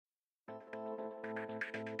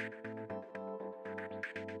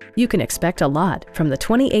You can expect a lot from the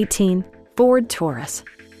 2018 Ford Taurus.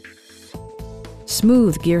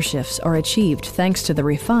 Smooth gear shifts are achieved thanks to the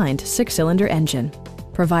refined 6-cylinder engine,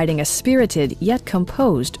 providing a spirited yet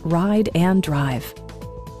composed ride and drive.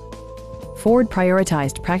 Ford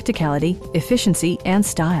prioritized practicality, efficiency, and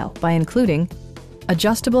style by including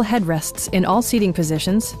adjustable headrests in all seating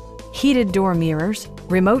positions, heated door mirrors,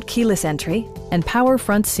 remote keyless entry, and power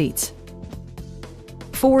front seats.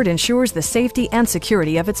 Ford ensures the safety and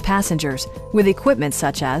security of its passengers with equipment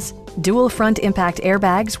such as dual front impact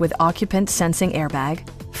airbags with occupant sensing airbag,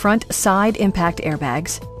 front side impact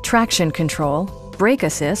airbags, traction control, brake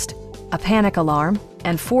assist, a panic alarm,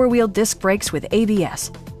 and 4-wheel disc brakes with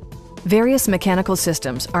ABS. Various mechanical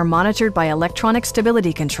systems are monitored by electronic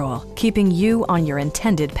stability control, keeping you on your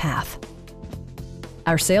intended path.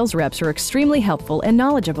 Our sales reps are extremely helpful and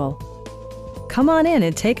knowledgeable. Come on in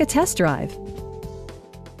and take a test drive.